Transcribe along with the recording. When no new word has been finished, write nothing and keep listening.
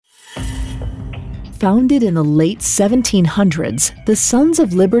Founded in the late 1700s, the Sons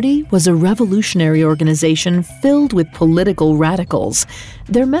of Liberty was a revolutionary organization filled with political radicals.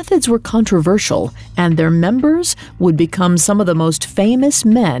 Their methods were controversial, and their members would become some of the most famous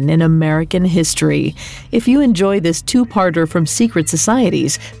men in American history. If you enjoy this two-parter from Secret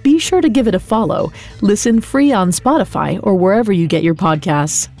Societies, be sure to give it a follow. Listen free on Spotify or wherever you get your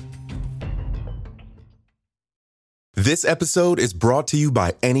podcasts. This episode is brought to you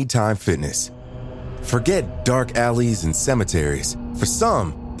by Anytime Fitness. Forget dark alleys and cemeteries. For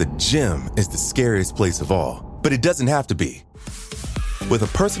some, the gym is the scariest place of all, but it doesn't have to be. With a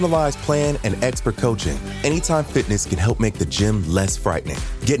personalized plan and expert coaching, Anytime Fitness can help make the gym less frightening.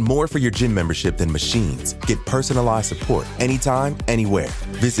 Get more for your gym membership than machines. Get personalized support anytime, anywhere.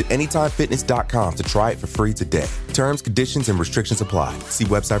 Visit AnytimeFitness.com to try it for free today. Terms, conditions, and restrictions apply. See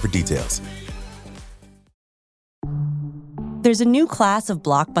website for details. There's a new class of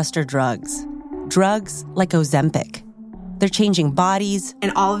blockbuster drugs. Drugs like Ozempic. They're changing bodies.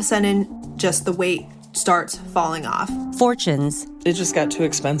 And all of a sudden, just the weight starts falling off. Fortunes. It just got too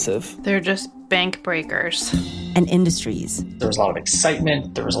expensive. They're just bank breakers. And industries. There was a lot of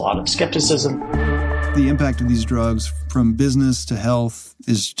excitement. There was a lot of skepticism. The impact of these drugs from business to health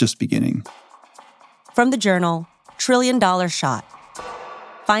is just beginning. From the Journal, $1 Trillion Shot.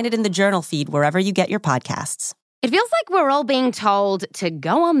 Find it in the Journal feed wherever you get your podcasts. It feels like we're all being told to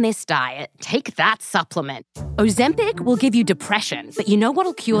go on this diet, take that supplement. Ozempic will give you depression, but you know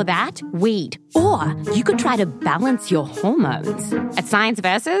what'll cure that? Weed. Or you could try to balance your hormones. At Science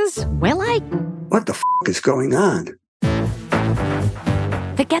Versus, we're like, what the is going on?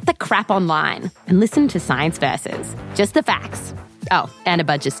 Forget the crap online and listen to Science Versus. Just the facts. Oh, and a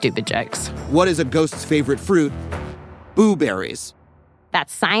bunch of stupid jokes. What is a ghost's favorite fruit? Blueberries.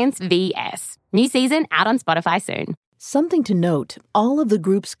 That's Science VS. New season out on Spotify soon. Something to note, all of the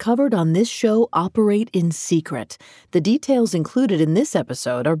groups covered on this show operate in secret. The details included in this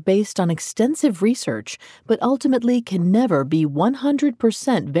episode are based on extensive research, but ultimately can never be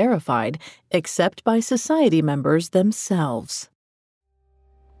 100% verified, except by society members themselves.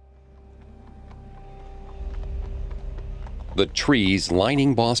 The trees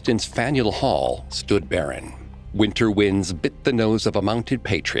lining Boston's Faneuil Hall stood barren. Winter winds bit the nose of a mounted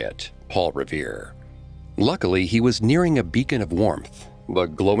patriot, Paul Revere. Luckily, he was nearing a beacon of warmth, the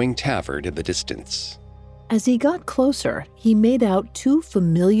glowing tavern in the distance. As he got closer, he made out two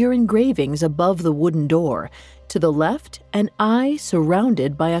familiar engravings above the wooden door. To the left, an eye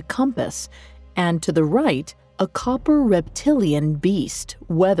surrounded by a compass, and to the right, a copper reptilian beast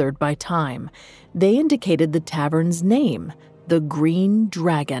weathered by time. They indicated the tavern's name, the Green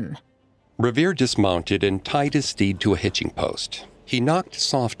Dragon. Revere dismounted and tied his steed to a hitching post. He knocked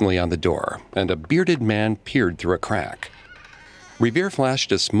softly on the door, and a bearded man peered through a crack. Revere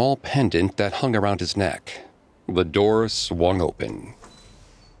flashed a small pendant that hung around his neck. The door swung open.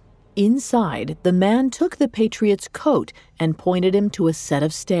 Inside, the man took the patriot's coat and pointed him to a set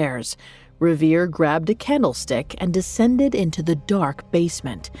of stairs. Revere grabbed a candlestick and descended into the dark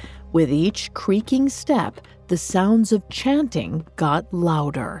basement. With each creaking step, the sounds of chanting got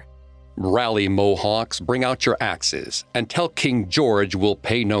louder. Rally, Mohawks, bring out your axes, and tell King George we'll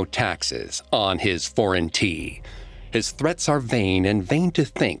pay no taxes on his foreign tea. His threats are vain, and vain to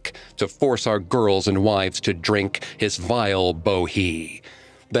think, to force our girls and wives to drink his vile bohea.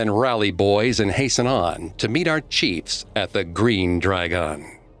 Then rally, boys, and hasten on to meet our chiefs at the Green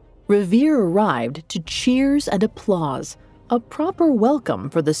Dragon. Revere arrived to cheers and applause, a proper welcome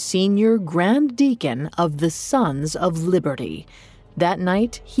for the senior Grand Deacon of the Sons of Liberty. That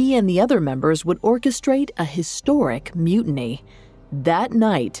night, he and the other members would orchestrate a historic mutiny. That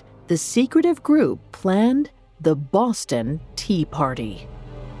night, the secretive group planned the Boston Tea Party.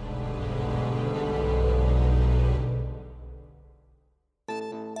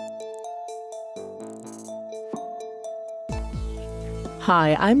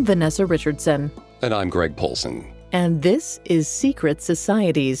 Hi, I'm Vanessa Richardson. And I'm Greg Polson. And this is Secret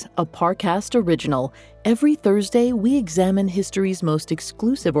Societies, a Parcast original. Every Thursday, we examine history's most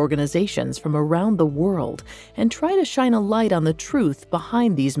exclusive organizations from around the world and try to shine a light on the truth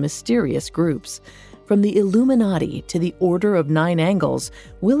behind these mysterious groups. From the Illuminati to the Order of Nine Angles,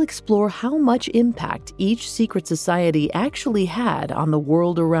 we'll explore how much impact each secret society actually had on the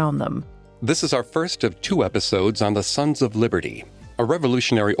world around them. This is our first of 2 episodes on the Sons of Liberty, a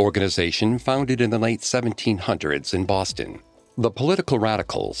revolutionary organization founded in the late 1700s in Boston. The political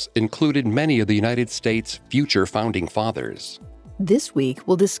radicals included many of the United States' future founding fathers. This week,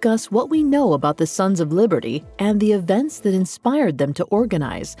 we'll discuss what we know about the Sons of Liberty and the events that inspired them to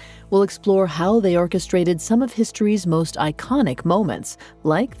organize. We'll explore how they orchestrated some of history's most iconic moments,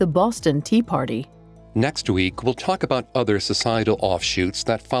 like the Boston Tea Party. Next week, we'll talk about other societal offshoots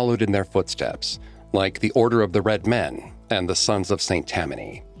that followed in their footsteps, like the Order of the Red Men and the Sons of St.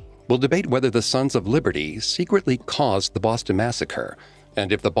 Tammany. We'll debate whether the Sons of Liberty secretly caused the Boston Massacre,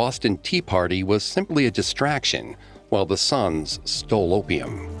 and if the Boston Tea Party was simply a distraction while the Sons stole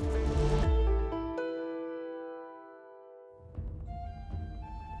opium.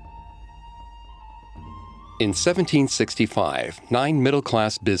 In 1765, 9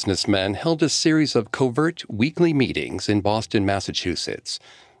 middle-class businessmen held a series of covert weekly meetings in Boston, Massachusetts.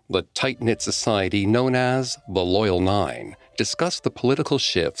 The tight-knit society known as the Loyal Nine discussed the political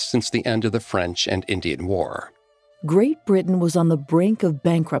shifts since the end of the French and Indian War. Great Britain was on the brink of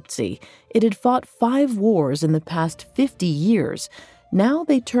bankruptcy. It had fought 5 wars in the past 50 years. Now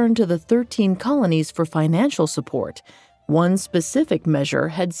they turned to the 13 colonies for financial support. One specific measure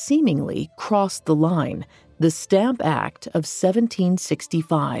had seemingly crossed the line: the Stamp Act of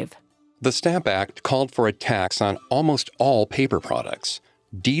 1765. The Stamp Act called for a tax on almost all paper products: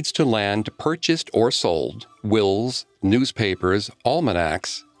 deeds to land purchased or sold, wills, newspapers,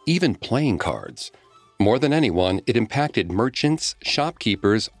 almanacs, even playing cards. More than anyone, it impacted merchants,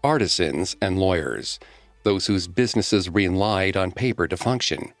 shopkeepers, artisans, and lawyers, those whose businesses relied on paper to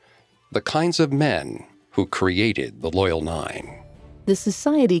function, the kinds of men who created the Loyal Nine. The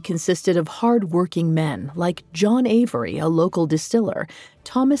society consisted of hard-working men like John Avery, a local distiller,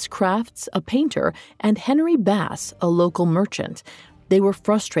 Thomas Crafts, a painter, and Henry Bass, a local merchant. They were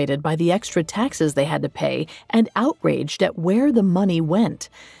frustrated by the extra taxes they had to pay and outraged at where the money went.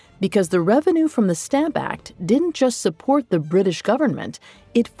 Because the revenue from the Stamp Act didn't just support the British government,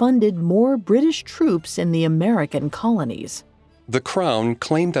 it funded more British troops in the American colonies. The Crown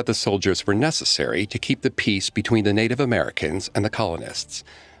claimed that the soldiers were necessary to keep the peace between the Native Americans and the colonists,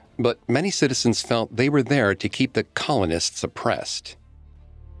 but many citizens felt they were there to keep the colonists oppressed.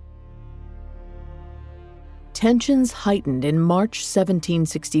 Tensions heightened in March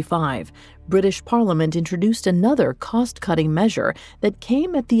 1765. British Parliament introduced another cost-cutting measure that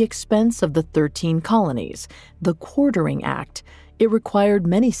came at the expense of the 13 colonies, the Quartering Act. It required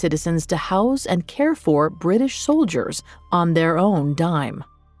many citizens to house and care for British soldiers on their own dime.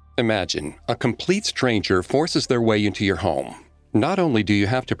 Imagine, a complete stranger forces their way into your home. Not only do you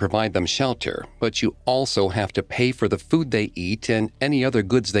have to provide them shelter, but you also have to pay for the food they eat and any other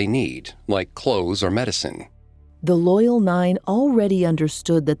goods they need, like clothes or medicine. The Loyal Nine already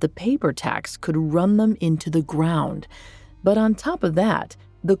understood that the paper tax could run them into the ground. But on top of that,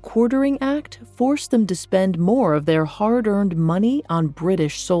 the Quartering Act forced them to spend more of their hard-earned money on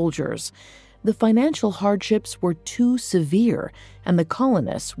British soldiers. The financial hardships were too severe, and the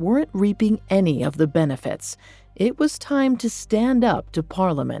colonists weren't reaping any of the benefits. It was time to stand up to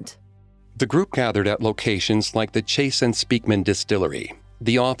Parliament. The group gathered at locations like the Chase and Speakman Distillery,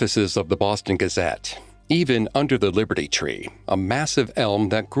 the offices of the Boston Gazette, even under the Liberty Tree, a massive elm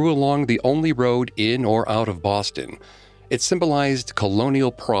that grew along the only road in or out of Boston. It symbolized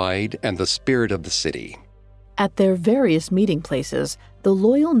colonial pride and the spirit of the city. At their various meeting places, the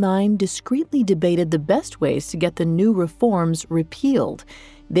Loyal Nine discreetly debated the best ways to get the new reforms repealed.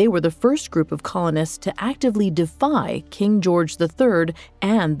 They were the first group of colonists to actively defy King George III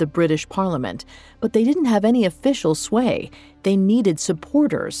and the British Parliament, but they didn't have any official sway. They needed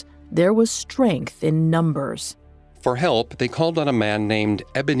supporters. There was strength in numbers. For help, they called on a man named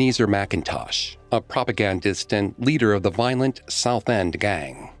Ebenezer McIntosh, a propagandist and leader of the violent South End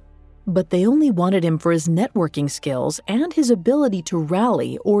gang. But they only wanted him for his networking skills and his ability to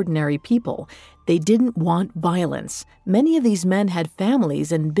rally ordinary people. They didn't want violence. Many of these men had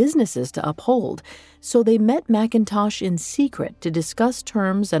families and businesses to uphold, so they met McIntosh in secret to discuss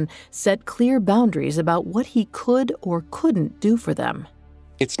terms and set clear boundaries about what he could or couldn't do for them.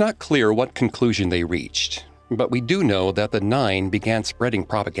 It's not clear what conclusion they reached, but we do know that the Nine began spreading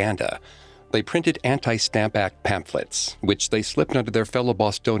propaganda. They printed anti-Stamp Act pamphlets, which they slipped under their fellow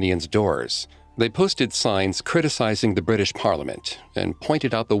Bostonians' doors. They posted signs criticizing the British Parliament and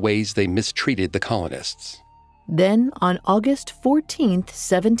pointed out the ways they mistreated the colonists. Then, on August 14th,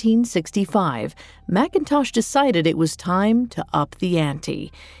 1765, McIntosh decided it was time to up the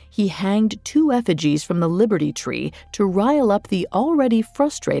ante. He hanged 2 effigies from the Liberty Tree to rile up the already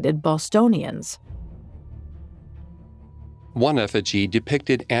frustrated Bostonians. One effigy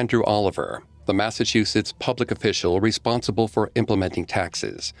depicted Andrew Oliver, the Massachusetts public official responsible for implementing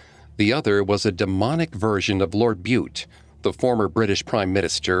taxes. The other was a demonic version of Lord Bute, the former British Prime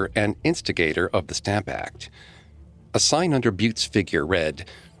Minister and instigator of the Stamp Act. A sign under Bute's figure read,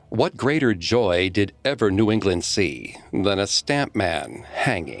 "What greater joy did ever New England see than a stamp man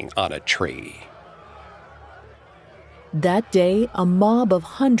hanging on a tree?" That day, a mob of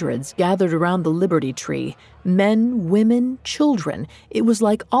hundreds gathered around the Liberty Tree. Men, women, children. It was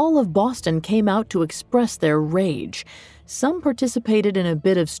like all of Boston came out to express their rage. Some participated in a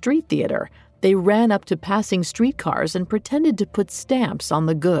bit of street theater. They ran up to passing streetcars and pretended to put stamps on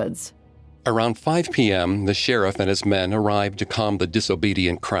the goods. Around 5 p.m., the sheriff and his men arrived to calm the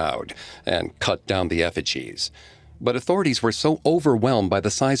disobedient crowd and cut down the effigies. But authorities were so overwhelmed by the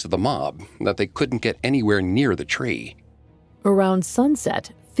size of the mob that they couldn't get anywhere near the tree. Around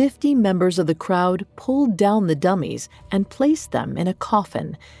sunset, 50 members of the crowd pulled down the dummies and placed them in a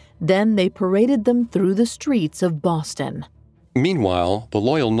coffin. Then they paraded them through the streets of Boston. Meanwhile, the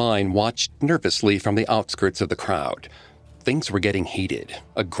Loyal Nine watched nervously from the outskirts of the crowd. Things were getting heated,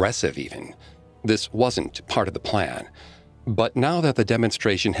 aggressive even. This wasn't part of the plan. But now that the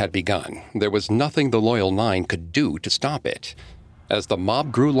demonstration had begun, there was nothing the Loyal Nine could do to stop it. As the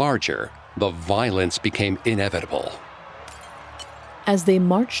mob grew larger, the violence became inevitable. As they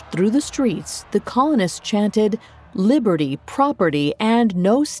marched through the streets, the colonists chanted, "Liberty, property, and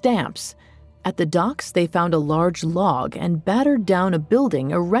no stamps." At the docks, they found a large log and battered down a building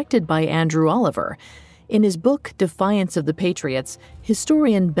erected by Andrew Oliver. In his book, Defiance of the Patriots,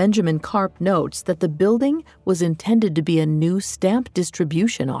 historian Benjamin Karp notes that the building was intended to be a new stamp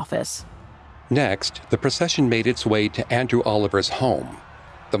distribution office. Next, the procession made its way to Andrew Oliver's home.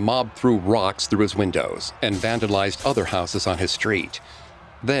 The mob threw rocks through his windows and vandalized other houses on his street.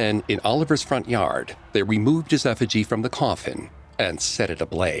 Then, in Oliver's front yard, they removed his effigy from the coffin and set it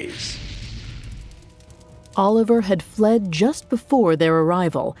ablaze. Oliver had fled just before their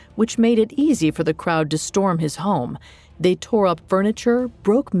arrival, which made it easy for the crowd to storm his home. They tore up furniture,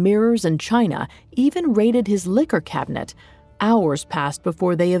 broke mirrors and china, even raided his liquor cabinet. Hours passed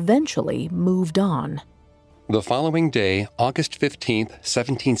before they eventually moved on. The following day, August 15,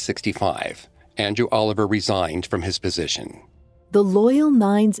 1765, Andrew Oliver resigned from his position. The Loyal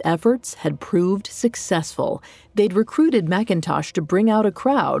Nine's efforts had proved successful. They'd recruited McIntosh to bring out a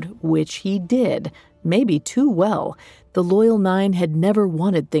crowd, which he did, maybe too well. The Loyal Nine had never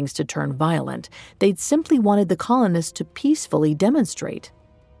wanted things to turn violent. They'd simply wanted the colonists to peacefully demonstrate.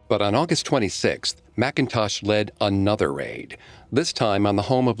 But on August 26th, McIntosh led another raid, this time on the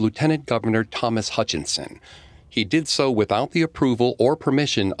home of Lieutenant Governor Thomas Hutchinson. He did so without the approval or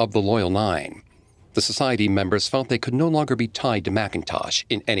permission of the Loyal Nine. The society members felt they could no longer be tied to McIntosh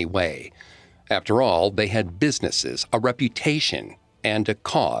in any way. After all, they had businesses, a reputation, and a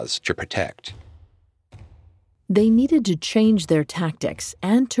cause to protect. They needed to change their tactics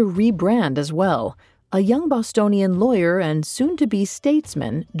and to rebrand as well. A young Bostonian lawyer and soon-to-be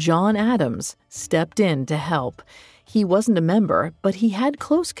statesman, John Adams, stepped in to help. He wasn't a member, but he had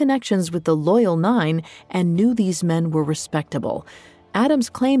close connections with the Loyal Nine and knew these men were respectable. Adams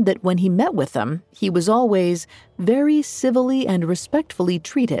claimed that when he met with them, he was always very civilly and respectfully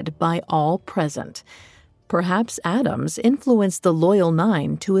treated by all present. Perhaps Adams influenced the Loyal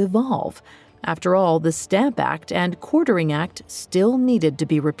Nine to evolve. After all, the Stamp Act and Quartering Act still needed to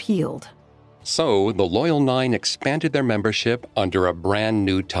be repealed. So, the Loyal Nine expanded their membership under a brand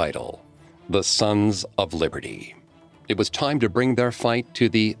new title, the Sons of Liberty. It was time to bring their fight to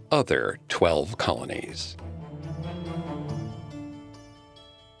the other 12 colonies.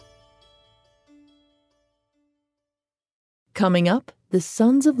 Coming up, the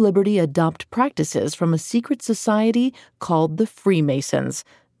Sons of Liberty adopt practices from a secret society called the Freemasons,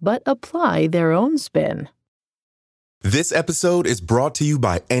 but apply their own spin. This episode is brought to you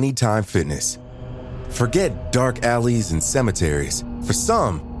by Anytime Fitness. Forget dark alleys and cemeteries. For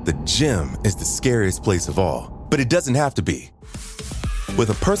some, the gym is the scariest place of all, but it doesn't have to be. With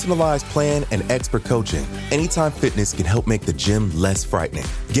a personalized plan and expert coaching, Anytime Fitness can help make the gym less frightening.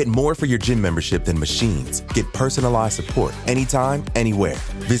 Get more for your gym membership than machines. Get personalized support anytime, anywhere.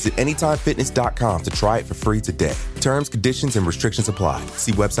 Visit AnytimeFitness.com to try it for free today. Terms, conditions, and restrictions apply.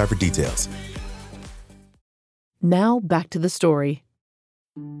 See website for details. Now back to the story.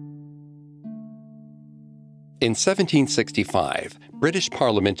 In 1765, British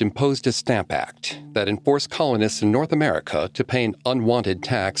Parliament imposed a Stamp Act that enforced colonists in North America to pay an unwanted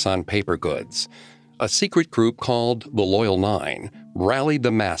tax on paper goods. A secret group called the Loyal Nine rallied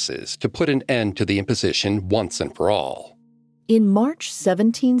the masses to put an end to the imposition once and for all. In March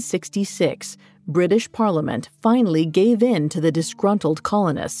 1766, British Parliament finally gave in to the disgruntled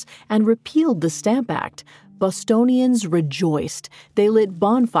colonists and repealed the Stamp Act. Bostonians rejoiced. They lit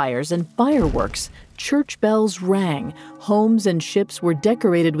bonfires and fireworks. Church bells rang. Homes and ships were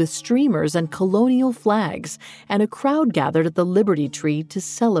decorated with streamers and colonial flags, and a crowd gathered at the Liberty Tree to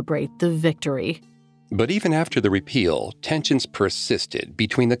celebrate the victory. But even after the repeal, tensions persisted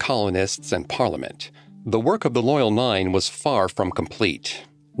between the colonists and Parliament. The work of the Loyal Nine was far from complete.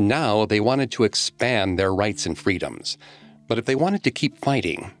 Now they wanted to expand their rights and freedoms. But if they wanted to keep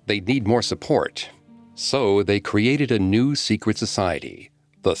fighting, they'd need more support. So they created a new secret society,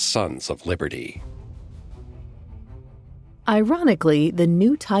 the Sons of Liberty. Ironically, the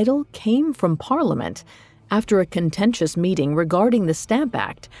new title came from Parliament. After a contentious meeting regarding the Stamp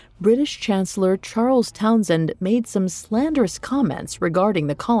Act, British Chancellor Charles Townshend made some slanderous comments regarding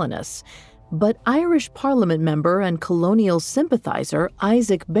the colonists. But Irish Parliament member and colonial sympathizer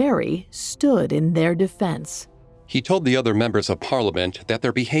Isaac Barry stood in their defense. He told the other members of Parliament that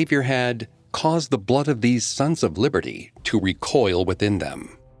their behavior had caused the blood of these Sons of Liberty to recoil within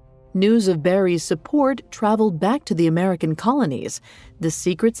them. News of Barry's support traveled back to the American colonies. The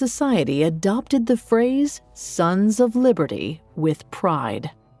secret society adopted the phrase Sons of Liberty with pride.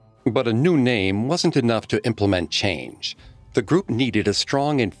 But a new name wasn't enough to implement change. The group needed a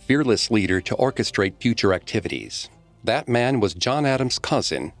strong and fearless leader to orchestrate future activities. That man was John Adams'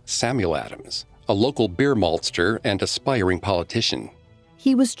 cousin, Samuel Adams, a local beer maltster and aspiring politician.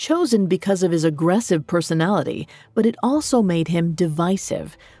 He was chosen because of his aggressive personality, but it also made him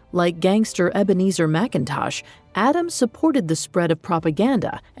divisive. Like gangster Ebenezer McIntosh, Adams supported the spread of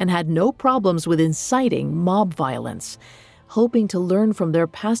propaganda and had no problems with inciting mob violence. Hoping to learn from their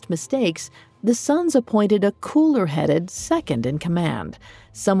past mistakes, the Sons appointed a cooler-headed second-in-command,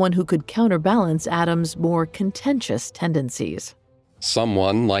 someone who could counterbalance Adams' more contentious tendencies.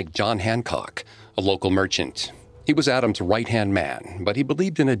 Someone like John Hancock, a local merchant. He was Adams' right-hand man, but he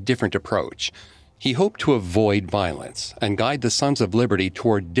believed in a different approach. He hoped to avoid violence and guide the Sons of Liberty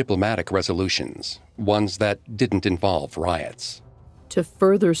toward diplomatic resolutions, ones that didn't involve riots. To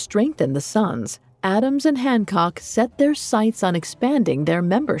further strengthen the Sons, Adams and Hancock set their sights on expanding their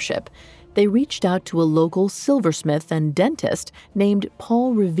membership. They reached out to a local silversmith and dentist named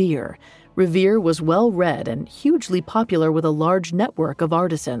Paul Revere. Revere was well-read and hugely popular with a large network of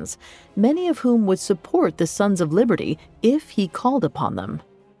artisans, many of whom would support the Sons of Liberty if he called upon them.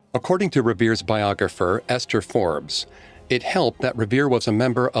 According to Revere's biographer, Esther Forbes, it helped that Revere was a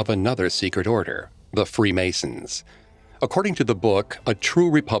member of another secret order, the Freemasons. According to the book, A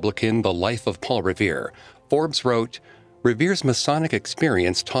True Republican, The Life of Paul Revere, Forbes wrote, Revere's Masonic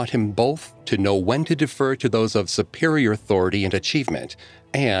experience taught him both to know when to defer to those of superior authority and achievement,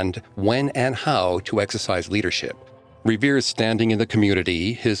 and when and how to exercise leadership. Revere's standing in the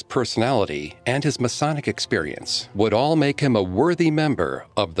community, his personality, and his Masonic experience would all make him a worthy member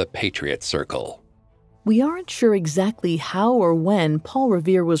of the Patriot Circle. We aren't sure exactly how or when Paul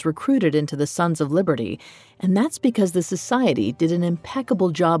Revere was recruited into the Sons of Liberty, and that's because the society did an impeccable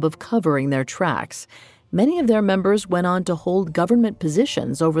job of covering their tracks. Many of their members went on to hold government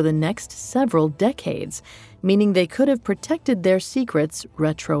positions over the next several decades, meaning they could have protected their secrets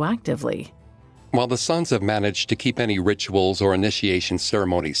retroactively. While the Sons have managed to keep any rituals or initiation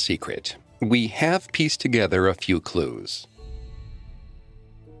ceremonies secret, we have pieced together a few clues.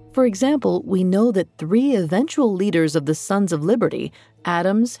 For example, we know that 3 eventual leaders of the Sons of Liberty,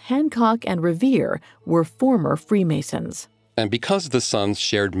 Adams, Hancock, and Revere, were former Freemasons. And because the Sons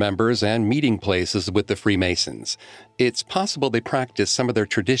shared members and meeting places with the Freemasons, it's possible they practiced some of their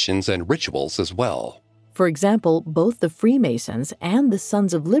traditions and rituals as well. For example, both the Freemasons and the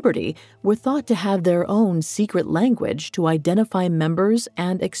Sons of Liberty were thought to have their own secret language to identify members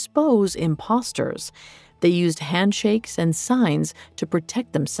and expose imposters. They used handshakes and signs to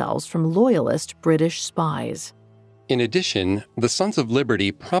protect themselves from loyalist British spies. In addition, the Sons of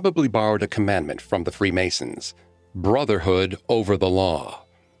Liberty probably borrowed a commandment from the Freemasons, brotherhood over the law,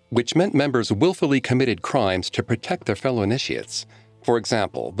 which meant members willfully committed crimes to protect their fellow initiates. For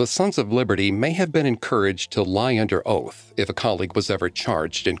example, the Sons of Liberty may have been encouraged to lie under oath if a colleague was ever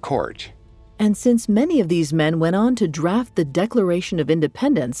charged in court. And since many of these men went on to draft the Declaration of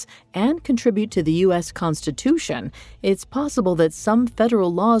Independence and contribute to the U.S. Constitution, it's possible that some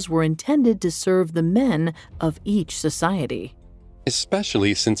federal laws were intended to serve the men of each society.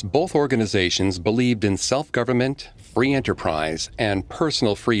 Especially since both organizations believed in self-government, free enterprise, and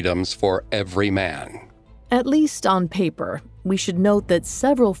personal freedoms for every man. At least on paper. We should note that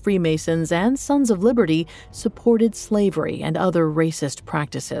several Freemasons and Sons of Liberty supported slavery and other racist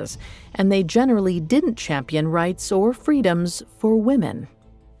practices, and they generally didn't champion rights or freedoms for women.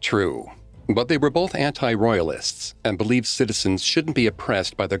 True, but they were both anti-royalists and believed citizens shouldn't be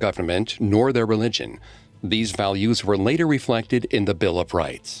oppressed by their government nor their religion. These values were later reflected in the Bill of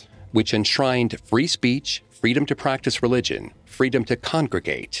Rights, which enshrined free speech, freedom to practice religion, freedom to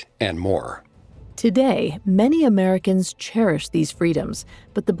congregate, and more. Today, many Americans cherish these freedoms,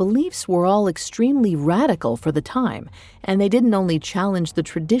 but the beliefs were all extremely radical for the time, and they didn't only challenge the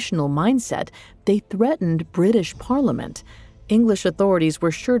traditional mindset, they threatened British Parliament. English authorities were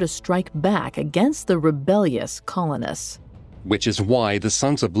sure to strike back against the rebellious colonists. Which is why the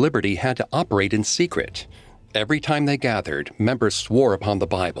Sons of Liberty had to operate in secret. Every time they gathered, members swore upon the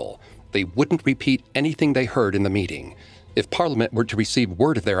Bible. They wouldn't repeat anything they heard in the meeting. If Parliament were to receive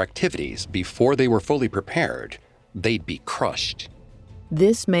word of their activities before they were fully prepared, they'd be crushed.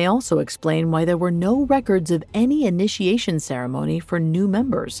 This may also explain why there were no records of any initiation ceremony for new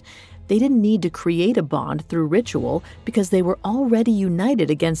members. They didn't need to create a bond through ritual because they were already united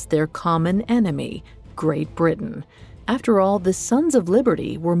against their common enemy, Great Britain. After all, the Sons of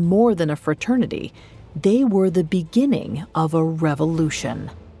Liberty were more than a fraternity. They were the beginning of a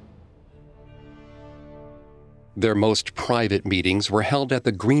revolution. Their most private meetings were held at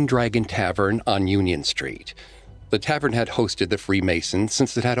the Green Dragon Tavern on Union Street. The tavern had hosted the Freemasons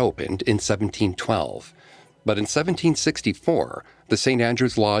since it had opened in 1712. But in 1764, the St.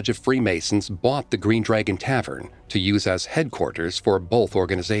 Andrew's Lodge of Freemasons bought the Green Dragon Tavern to use as headquarters for both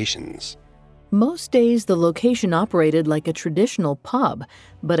organizations. Most days, the location operated like a traditional pub,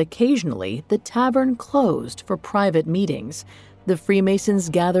 but occasionally the tavern closed for private meetings. The Freemasons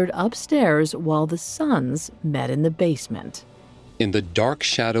gathered upstairs while the Sons met in the basement. In the dark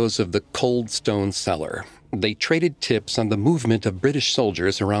shadows of the cold stone cellar, they traded tips on the movement of British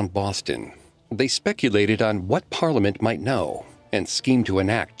soldiers around Boston. They speculated on what Parliament might know and schemed to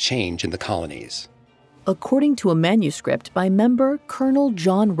enact change in the colonies. According to a manuscript by member Colonel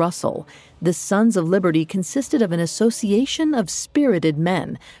John Russell, the Sons of Liberty consisted of an association of spirited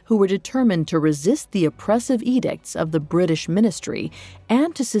men who were determined to resist the oppressive edicts of the British ministry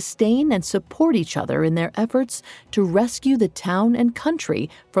and to sustain and support each other in their efforts to rescue the town and country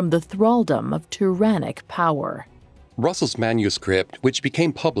from the thraldom of tyrannic power. Russell's manuscript, which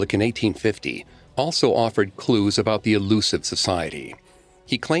became public in 1850, also offered clues about the elusive society.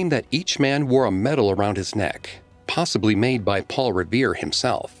 He claimed that each man wore a medal around his neck, possibly made by Paul Revere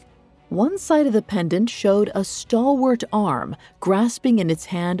himself. One side of the pendant showed a stalwart arm grasping in its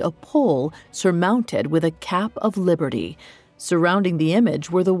hand a pole surmounted with a cap of liberty. Surrounding the image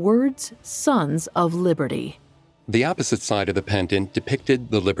were the words, Sons of Liberty. The opposite side of the pendant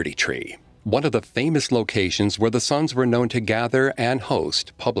depicted the Liberty Tree, one of the famous locations where the Sons were known to gather and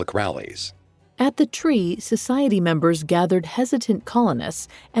host public rallies. At the tree, society members gathered hesitant colonists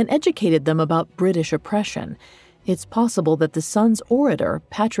and educated them about British oppression. It's possible that the Sons' orator,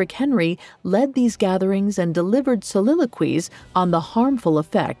 Patrick Henry, led these gatherings and delivered soliloquies on the harmful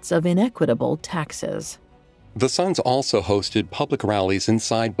effects of inequitable taxes. The Sons also hosted public rallies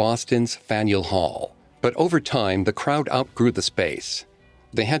inside Boston's Faneuil Hall, but over time the crowd outgrew the space.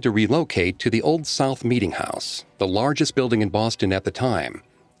 They had to relocate to the Old South Meeting House, the largest building in Boston at the time.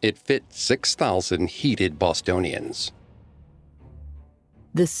 It fit 6,000 heated Bostonians.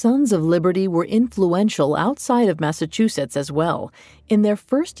 The Sons of Liberty were influential outside of Massachusetts as well. In their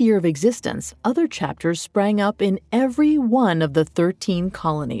first year of existence, other chapters sprang up in every one of the 13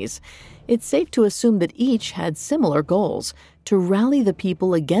 colonies. It's safe to assume that each had similar goals: to rally the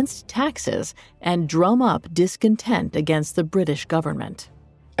people against taxes and drum up discontent against the British government.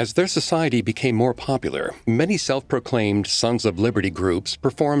 As their society became more popular, many self-proclaimed Sons of Liberty groups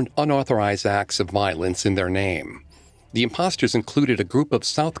performed unauthorized acts of violence in their name. The imposters included a group of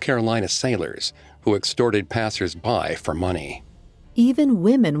South Carolina sailors who extorted passers-by for money. Even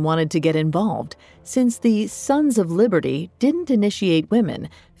women wanted to get involved. Since the Sons of Liberty didn't initiate women,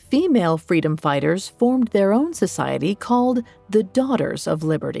 female freedom fighters formed their own society called the Daughters of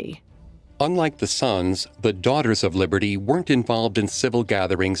Liberty. Unlike the Sons, the Daughters of Liberty weren't involved in civil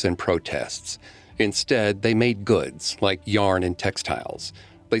gatherings and protests. Instead, they made goods, like yarn and textiles.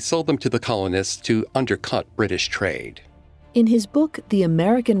 They sold them to the colonists to undercut British trade. In his book, The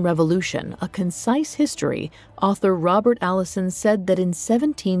American Revolution, A Concise History, author Robert Allison said that in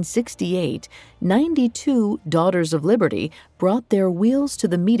 1768, 92 Daughters of Liberty brought their wheels to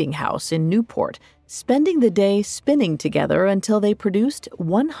the meeting house in Newport, spending the day spinning together until they produced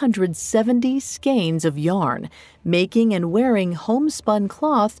 170 skeins of yarn. Making and wearing homespun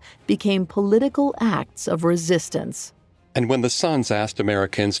cloth became political acts of resistance. And when the Sons asked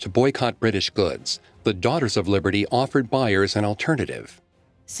Americans to boycott British goods, the Daughters of Liberty offered buyers an alternative.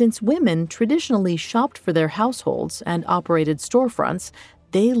 Since women traditionally shopped for their households and operated storefronts,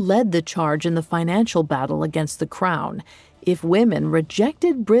 they led the charge in the financial battle against the Crown. If women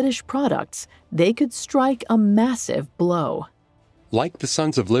rejected British products, they could strike a massive blow. Like the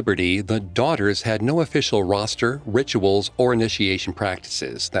Sons of Liberty, the Daughters had no official roster, rituals, or initiation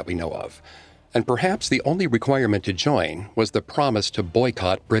practices that we know of. and perhaps the only requirement to join was the promise to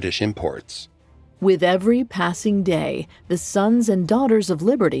boycott British imports. With every passing day, the Sons and Daughters of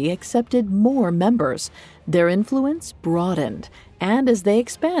Liberty accepted more members. Their influence broadened, and as they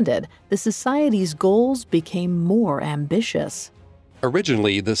expanded, the Society's goals became more ambitious.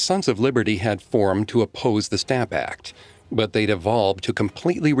 Originally, the Sons of Liberty had formed to oppose the Stamp Act, but they'd evolved to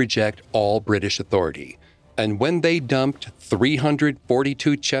completely reject all British authority. And when they dumped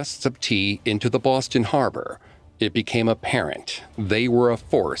 342 chests of tea into the Boston Harbor, it became apparent they were a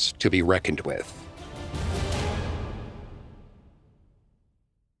force to be reckoned with.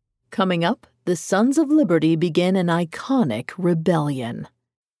 Coming up, the Sons of Liberty begin an iconic rebellion.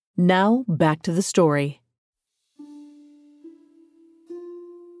 Now, back to the story.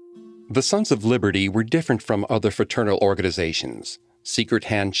 The Sons of Liberty were different from other fraternal organizations. Secret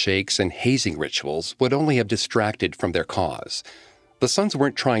handshakes and hazing rituals would only have distracted from their cause. The Sons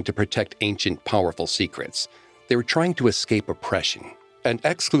weren't trying to protect ancient, powerful secrets. They were trying to escape oppression, and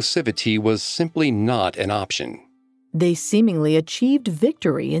exclusivity was simply not an option. They seemingly achieved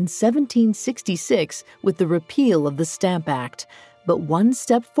victory in 1766 with the repeal of the Stamp Act, but one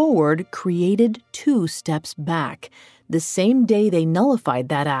step forward created 2 steps back. The same day they nullified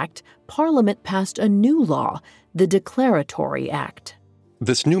that act, Parliament passed a new law, the Declaratory Act.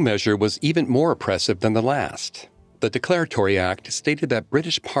 This new measure was even more oppressive than the last. The Declaratory Act stated that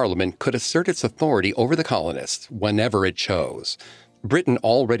British Parliament could assert its authority over the colonists whenever it chose. Britain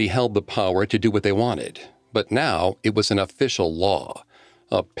already held the power to do what they wanted, but now it was an official law,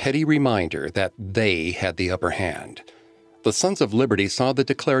 a petty reminder that they had the upper hand. The Sons of Liberty saw the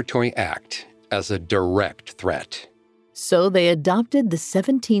Declaratory Act as a direct threat. So they adopted the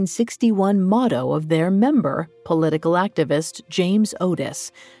 1761 motto of their member, political activist James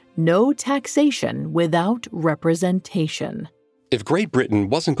Otis, "No taxation without representation." If Great Britain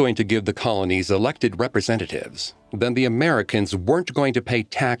wasn't going to give the colonies elected representatives, then the Americans weren't going to pay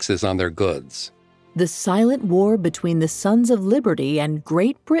taxes on their goods. The silent war between the Sons of Liberty and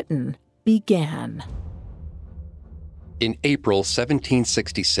Great Britain began. In April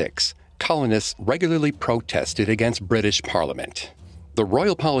 1766, colonists regularly protested against British Parliament. The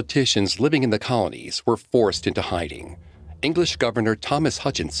royal politicians living in the colonies were forced into hiding. English Governor Thomas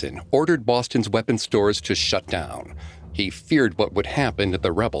Hutchinson ordered Boston's weapons stores to shut down. He feared what would happen if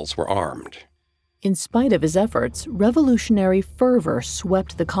the rebels were armed. In spite of his efforts, revolutionary fervor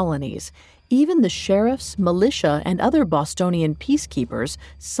swept the colonies. Even the sheriffs, militia, and other Bostonian peacekeepers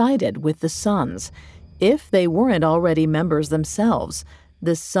sided with the Sons. If they weren't already members themselves,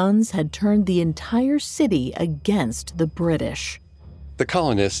 the Sons had turned the entire city against the British. The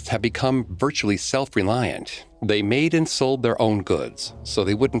colonists had become virtually self-reliant. They made and sold their own goods, so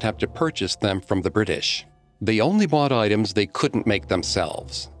they wouldn't have to purchase them from the British. They only bought items they couldn't make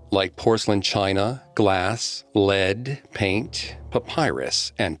themselves, like porcelain china, glass, lead, paint,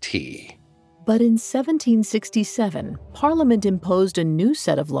 papyrus, and tea. But in 1767, Parliament imposed a new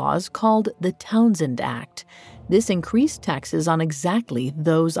set of laws called the Townshend Act. This increased taxes on exactly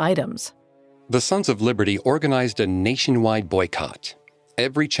those items. The Sons of Liberty organized a nationwide boycott.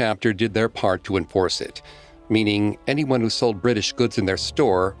 Every chapter did their part to enforce it, meaning anyone who sold British goods in their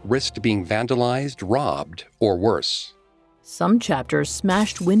store risked being vandalized, robbed, or worse. Some chapters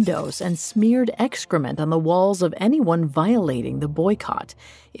smashed windows and smeared excrement on the walls of anyone violating the boycott.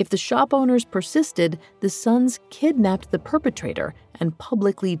 If the shop owners persisted, the Sons kidnapped the perpetrator and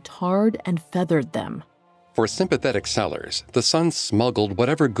publicly tarred and feathered them. For sympathetic sellers, the Sons smuggled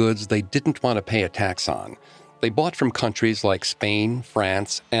whatever goods they didn't want to pay a tax on. They bought from countries like Spain,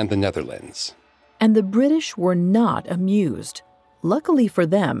 France, and the Netherlands. And the British were not amused. Luckily for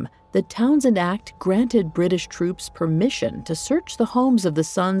them, the Townshend Act granted British troops permission to search the homes of the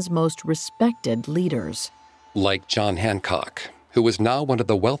Sons' most respected leaders. Like John Hancock, who was now one of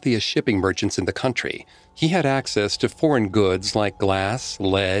the wealthiest shipping merchants in the country. He had access to foreign goods like glass,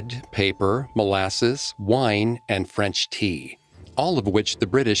 lead, paper, molasses, wine, and French tea, all of which the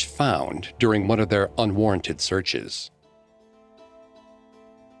British found during one of their unwarranted searches.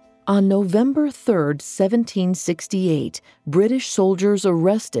 On November 3, 1768, British soldiers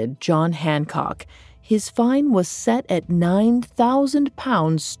arrested John Hancock. His fine was set at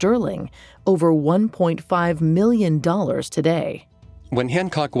 £9,000 sterling, over $1.5 million today. When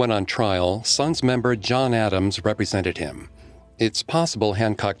Hancock went on trial, Sons member John Adams represented him. It's possible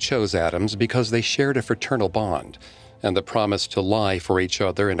Hancock chose Adams because they shared a fraternal bond and the promise to lie for each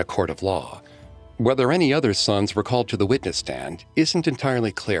other in a court of law. Whether any other Sons were called to the witness stand isn't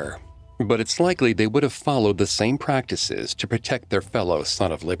entirely clear, but it's likely they would have followed the same practices to protect their fellow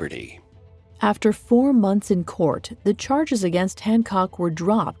Son of Liberty. After 4 months in court, the charges against Hancock were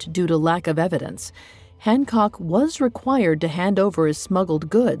dropped due to lack of evidence. Hancock was required to hand over his smuggled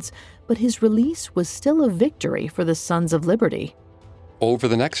goods, but his release was still a victory for the Sons of Liberty. Over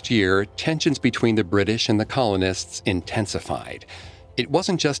the next year, tensions between the British and the colonists intensified. It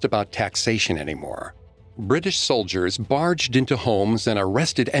wasn't just about taxation anymore. British soldiers barged into homes and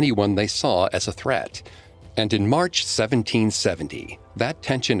arrested anyone they saw as a threat. And in March 1770, that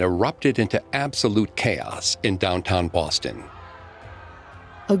tension erupted into absolute chaos in downtown Boston.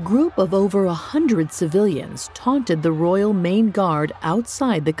 A group of over 100 civilians taunted the Royal Main Guard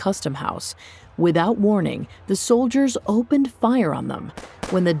outside the Custom House. Without warning, the soldiers opened fire on them.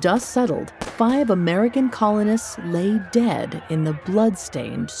 When the dust settled, 5 American colonists lay dead in the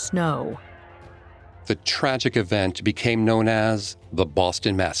blood-stained snow. The tragic event became known as the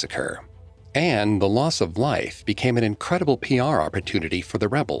Boston Massacre. And the loss of life became an incredible PR opportunity for the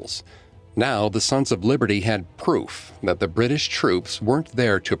rebels. Now, the Sons of Liberty had proof that the British troops weren't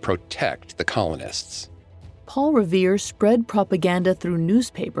there to protect the colonists. Paul Revere spread propaganda through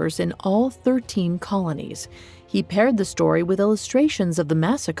newspapers in all 13 colonies. He paired the story with illustrations of the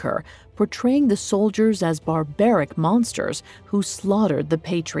massacre, portraying the soldiers as barbaric monsters who slaughtered the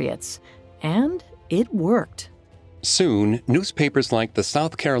patriots. And it worked. Soon, newspapers like the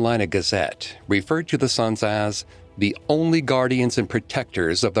South Carolina Gazette referred to the Sons as the only guardians and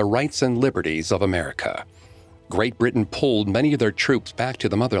protectors of the rights and liberties of America. Great Britain pulled many of their troops back to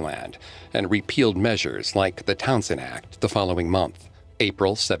the motherland and repealed measures like the Townshend Act the following month,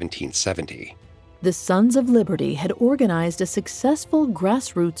 April 1770. The Sons of Liberty had organized a successful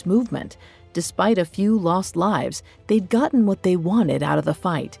grassroots movement. Despite a few lost lives, they'd gotten what they wanted out of the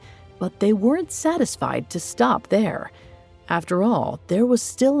fight. But they weren't satisfied to stop there. After all, there was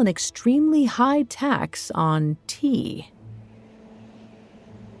still an extremely high tax on tea.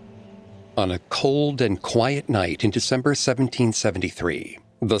 On a cold and quiet night in December 1773,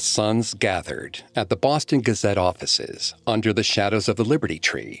 the Sons gathered at the Boston Gazette offices under the shadows of the Liberty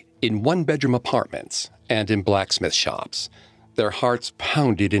Tree, in one-bedroom apartments and in blacksmith shops. Their hearts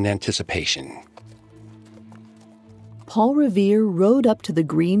pounded in anticipation. Paul Revere rode up to the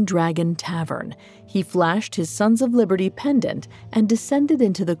Green Dragon Tavern. He flashed his Sons of Liberty pendant and descended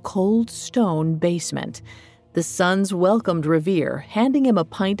into the cold stone basement. The Sons welcomed Revere, handing him a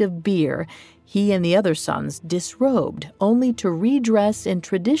pint of beer. He and the other Sons disrobed, only to redress in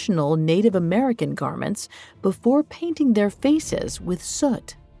traditional Native American garments before painting their faces with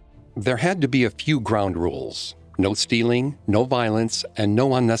soot. There had to be a few ground rules. No stealing, no violence, and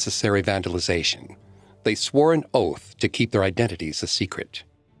no unnecessary vandalization. They swore an oath to keep their identities a secret.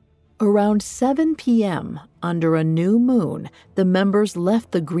 Around 7 p.m., under a new moon, the members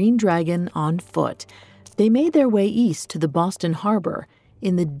left the Green Dragon on foot. They made their way east to the Boston Harbor.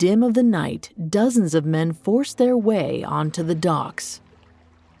 In the dim of the night, dozens of men forced their way onto the docks.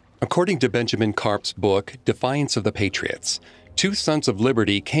 According to Benjamin Carp's book, Defiance of the Patriots, 2 Sons of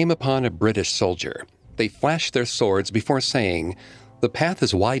Liberty came upon a British soldier. They flashed their swords before saying, "The path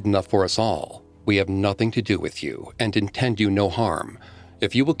is wide enough for us all. We have nothing to do with you and intend you no harm.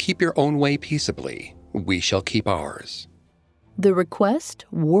 If you will keep your own way peaceably, we shall keep ours." The request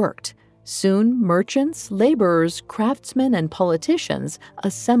worked. Soon, merchants, laborers, craftsmen, and politicians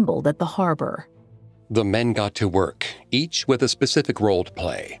assembled at the harbor. The men got to work, each with a specific role to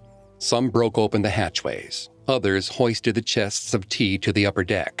play. Some broke open the hatchways. Others hoisted the chests of tea to the upper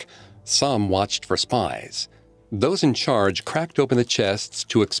deck. Some watched for spies. Those in charge cracked open the chests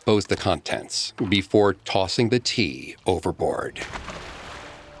to expose the contents before tossing the tea overboard.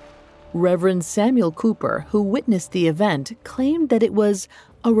 Reverend Samuel Cooper, who witnessed the event, claimed that it was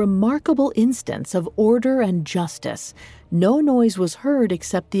a remarkable instance of order and justice. No noise was heard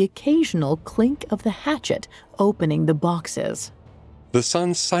except the occasional clink of the hatchet opening the boxes. The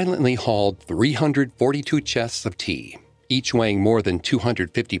Sons silently hauled 342 chests of tea, each weighing more than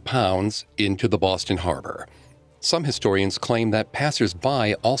 250 pounds, into the Boston Harbor. Some historians claim that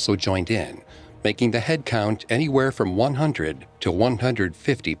passers-by also joined in, making the head count anywhere from 100 to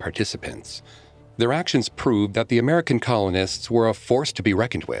 150 participants. Their actions proved that the American colonists were a force to be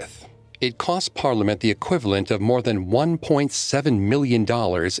reckoned with. It cost Parliament the equivalent of more than $1.7 million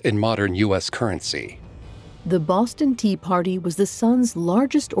in modern U.S. currency. The Boston Tea Party was the Sons'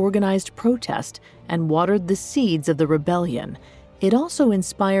 largest organized protest and watered the seeds of the rebellion. It also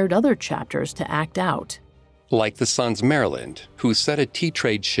inspired other chapters to act out. Like the Sons Maryland, who set a tea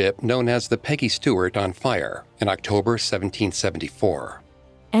trade ship known as the Peggy Stewart on fire in October 1774.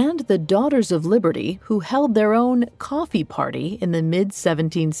 And the Daughters of Liberty, who held their own coffee party in the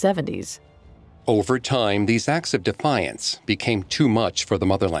mid-1770s. Over time, these acts of defiance became too much for the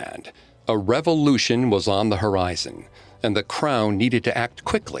motherland. A revolution was on the horizon, and the Crown needed to act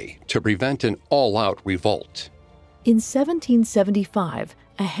quickly to prevent an all-out revolt. In 1775,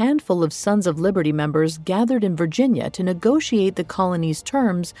 a handful of Sons of Liberty members gathered in Virginia to negotiate the colony's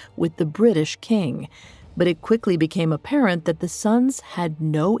terms with the British king. But it quickly became apparent that the Sons had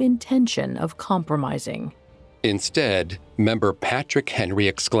no intention of compromising. Instead, member Patrick Henry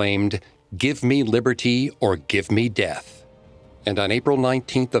exclaimed, "Give me liberty or give me death." And on April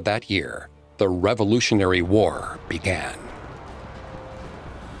 19th of that year, the Revolutionary War began.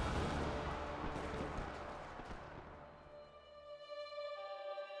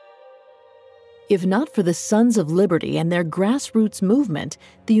 If not for the Sons of Liberty and their grassroots movement,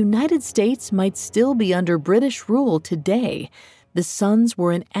 the United States might still be under British rule today. The Sons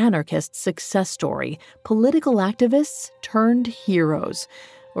were an anarchist success story, political activists turned heroes.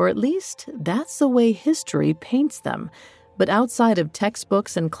 Or at least, that's the way history paints them. But outside of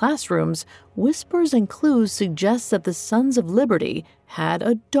textbooks and classrooms, whispers and clues suggest that the Sons of Liberty had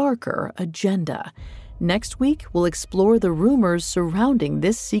a darker agenda. Next week, we'll explore the rumors surrounding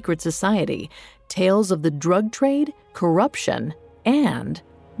this secret society, tales of the drug trade, corruption, and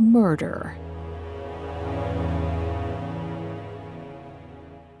murder.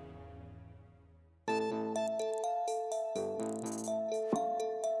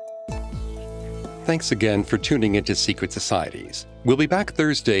 Thanks again for tuning into Secret Societies. We'll be back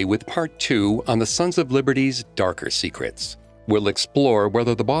Thursday with Part 2 on the Sons of Liberty's darker secrets. We'll explore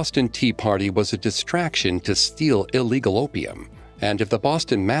whether the Boston Tea Party was a distraction to steal illegal opium, and if the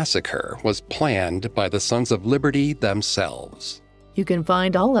Boston Massacre was planned by the Sons of Liberty themselves. You can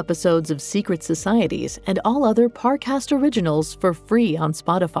find all episodes of Secret Societies and all other Parcast originals for free on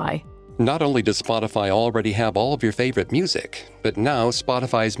Spotify. Not only does Spotify already have all of your favorite music, but now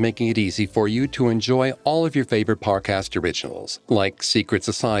Spotify is making it easy for you to enjoy all of your favorite Parcast originals, like Secret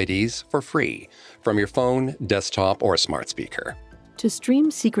Societies, for free, from your phone, desktop, or smart speaker. To stream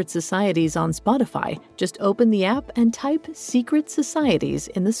Secret Societies on Spotify, just open the app and type Secret Societies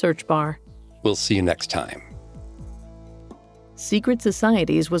in the search bar. We'll see you next time. Secret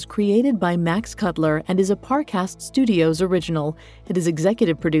Societies was created by Max Cutler and is a Parcast Studios original. It is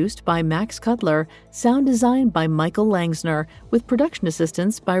executive produced by Max Cutler, sound designed by Michael Langsner, with production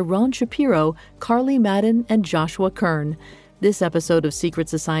assistance by Ron Shapiro, Carly Madden, and Joshua Kern. This episode of Secret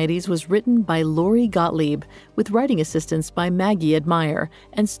Societies was written by Lori Gottlieb, with writing assistance by Maggie Admire,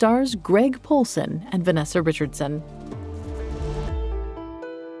 and stars Greg Polson and Vanessa Richardson.